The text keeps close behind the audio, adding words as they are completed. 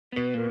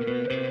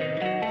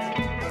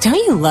Don't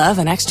you love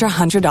an extra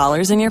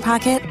 $100 in your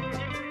pocket?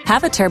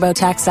 Have a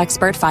TurboTax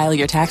expert file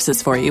your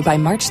taxes for you by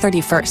March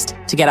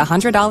 31st to get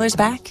 $100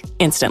 back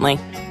instantly.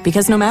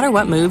 Because no matter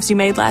what moves you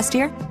made last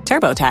year,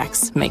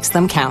 TurboTax makes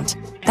them count.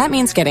 That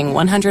means getting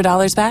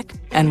 $100 back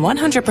and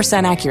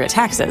 100% accurate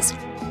taxes,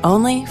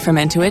 only from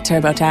Intuit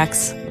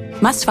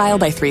TurboTax. Must file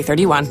by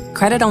 3/31.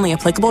 Credit only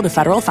applicable to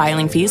federal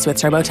filing fees with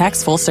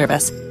TurboTax full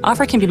service.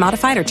 Offer can be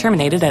modified or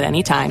terminated at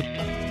any time.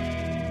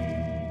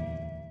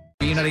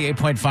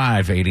 98.5,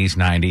 80s,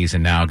 90s,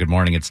 and now. Good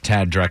morning. It's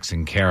Tad, Drex,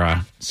 and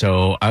Kara.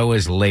 So I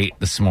was late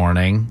this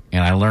morning,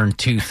 and I learned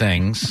two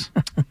things.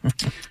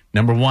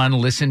 Number one,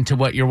 listen to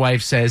what your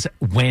wife says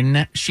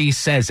when she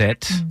says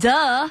it.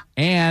 Duh.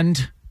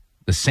 And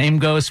the same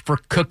goes for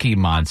Cookie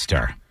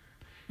Monster.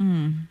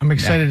 I'm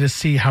excited to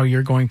see how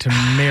you're going to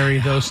marry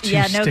those two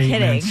Yeah, no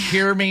statements. kidding.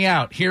 Hear me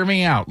out. Hear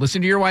me out.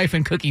 Listen to your wife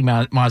and Cookie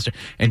Monster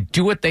and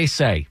do what they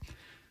say.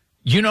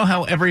 You know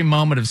how every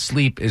moment of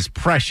sleep is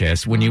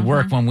precious when you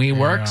work, when we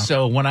work.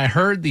 So when I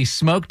heard the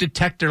smoke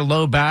detector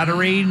low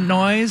battery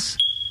noise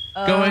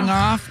going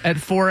off at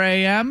 4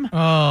 a.m.,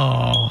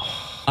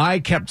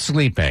 I kept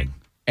sleeping.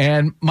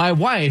 And my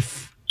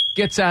wife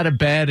gets out of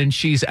bed and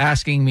she's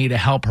asking me to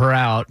help her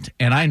out.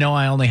 And I know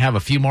I only have a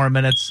few more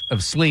minutes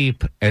of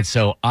sleep. And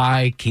so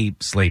I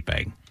keep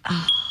sleeping.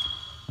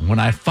 When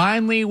I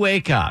finally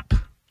wake up,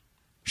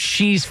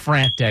 she's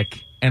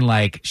frantic. And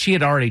she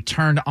had already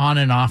turned on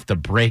and off the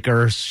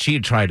breakers. She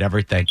had tried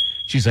everything.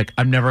 She's like,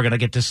 I'm never going to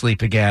get to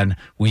sleep again.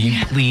 Will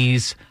you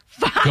please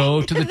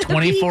go to the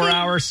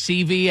 24-hour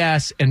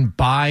CVS and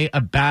buy a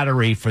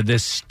battery for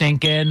this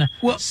stinking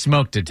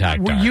smoke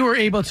detector? Well, you were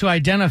able to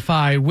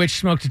identify which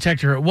smoke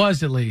detector it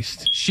was, at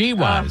least. She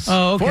was.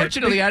 Okay.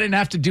 Fortunately, I didn't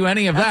have to do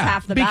any of that.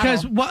 Half the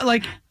Because battle.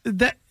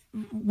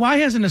 why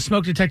hasn't a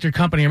smoke detector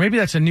company, or maybe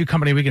that's a new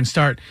company we can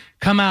start,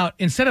 come out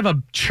instead of a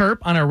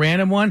chirp on a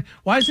random one?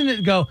 Why doesn't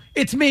it go,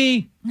 it's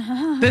me,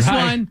 this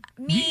one,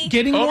 Me.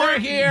 getting Over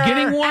here.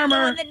 getting warmer, I'm the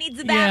one that needs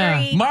a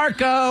battery.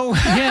 Marco.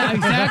 Yeah,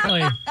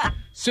 exactly.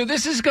 So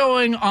this is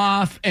going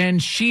off,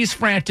 and she's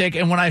frantic.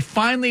 And when I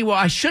finally,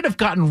 I should have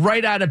gotten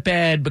right out of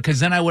bed because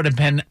then I would have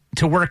been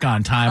to work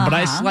on time. But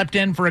I slept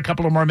in for a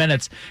couple of more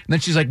minutes. And then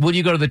she's like, will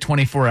you go to the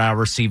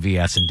 24-hour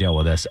CVS and deal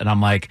with this? And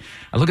I'm like,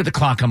 I look at the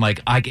clock. I'm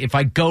like, if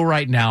I go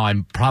right now, I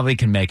probably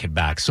can make it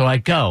back. So I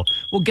go.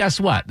 Well, guess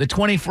what? The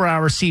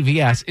 24-hour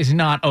CVS is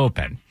not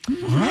open.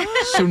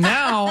 So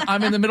now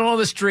I'm in the middle of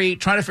the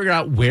street trying to figure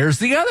out where's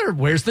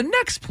the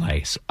next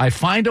place. I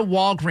find a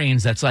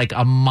Walgreens that's like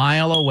a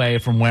mile away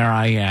from where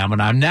I am,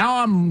 and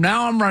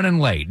I'm running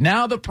late.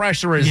 Now the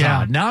pressure is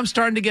on. Now I'm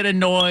starting to get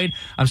annoyed.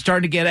 I'm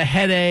starting to get a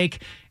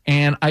headache.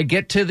 And I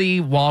get to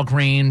the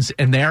Walgreens,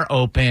 and they're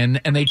open,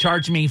 and they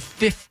charge me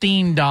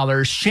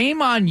 $15.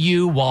 Shame on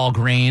you,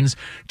 Walgreens.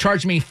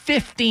 Charge me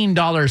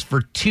 $15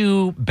 for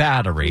 2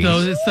 batteries. So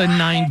it's the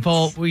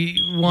 9-volt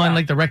one,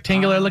 like the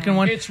rectangular looking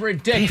one. It's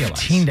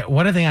ridiculous. 15.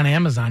 What are they on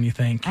Amazon, you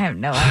think? I have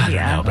no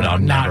idea. No, but I'll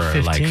Not never,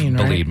 15,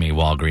 right? believe me,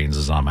 Walgreens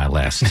is on my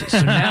list.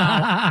 So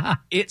now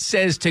it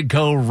says to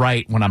go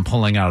right when I'm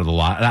pulling out of the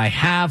lot. And I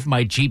have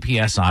my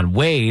GPS on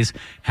Waze,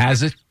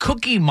 has a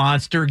Cookie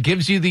Monster,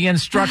 gives you the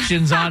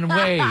instructions on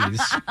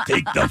Waze.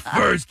 Take the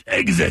first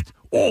exit.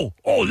 Oh,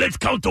 let's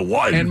count to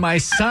 1. And my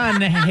son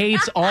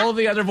hates all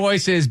the other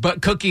voices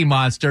but Cookie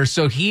Monster,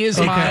 so he is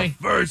Take my... the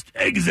first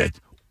exit.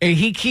 And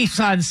he keeps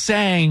on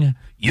saying,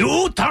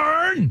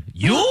 U-turn!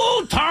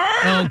 U-turn!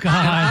 Oh, God.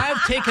 And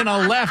I've taken a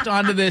left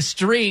onto this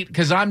street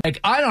because I'm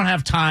like, I don't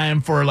have time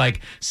for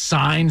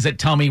signs that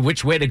tell me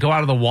which way to go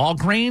out of the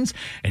Walgreens.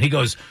 And he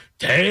goes,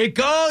 take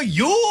a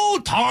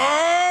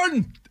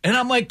U-turn! And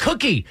I'm like,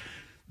 Cookie,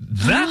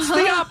 that's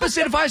the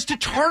opposite. If I was to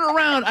turn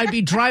around, I'd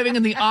be driving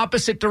in the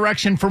opposite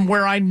direction from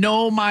where I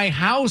know my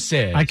house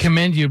is. I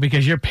commend you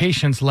because your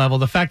patience level,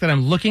 the fact that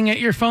I'm looking at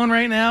your phone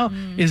right now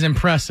is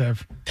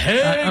impressive.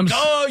 Take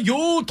a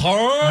U-turn.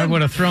 I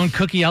would have thrown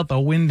Cookie out the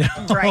window.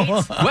 Right.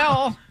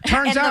 Well,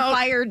 turns And the out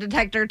fire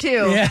detector,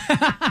 too.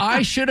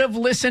 I should have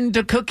listened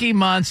to Cookie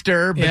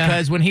Monster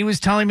because when he was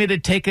telling me to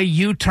take a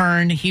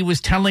U-turn, he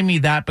was telling me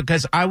that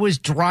because I was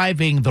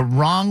driving the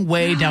wrong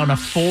way down a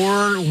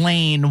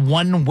 4-lane,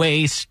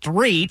 one-way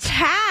street.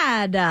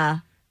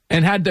 Tad.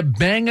 And had to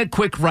bang a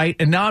quick right.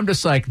 And now I'm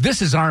just like,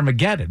 this is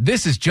Armageddon.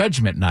 This is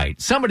Judgment Night.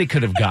 Somebody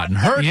could have gotten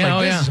hurt.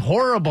 This is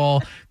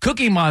horrible.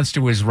 Cookie Monster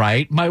was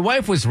right. My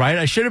wife was right.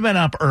 I should have been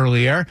up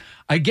earlier.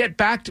 I get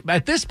back to,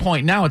 at this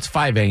point, now it's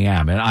 5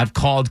 a.m. And I've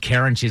called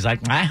Karen. She's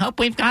like, I hope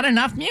we've got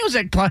enough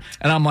music. And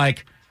I'm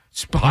like,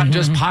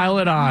 just pile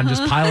it on.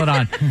 Just pile it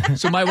on.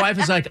 So my wife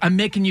is like, I'm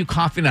making you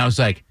coffee. And I was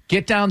like,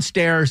 get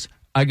downstairs.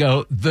 I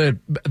go, the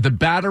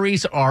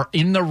batteries are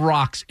in the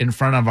rocks in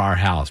front of our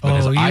house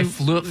because I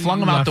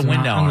flung them out the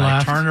window and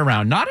I turned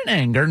around. Not in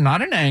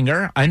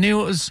anger. I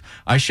knew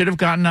I should have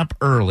gotten up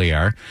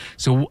earlier.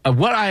 So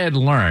what I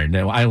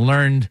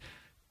learned,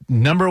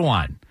 number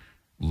one,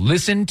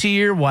 listen to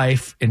your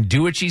wife and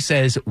do what she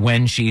says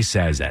when she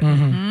says it.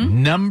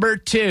 Mm-hmm. Number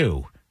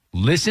two,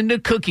 listen to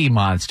Cookie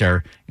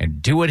Monster and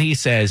do what he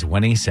says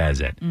when he says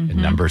it. Mm-hmm.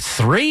 And number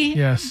three,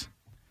 yes,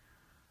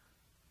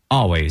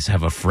 always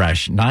have a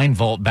fresh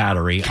 9-volt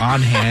battery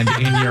on hand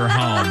in your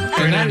home.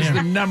 And that is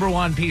the number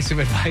one piece of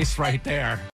advice right there.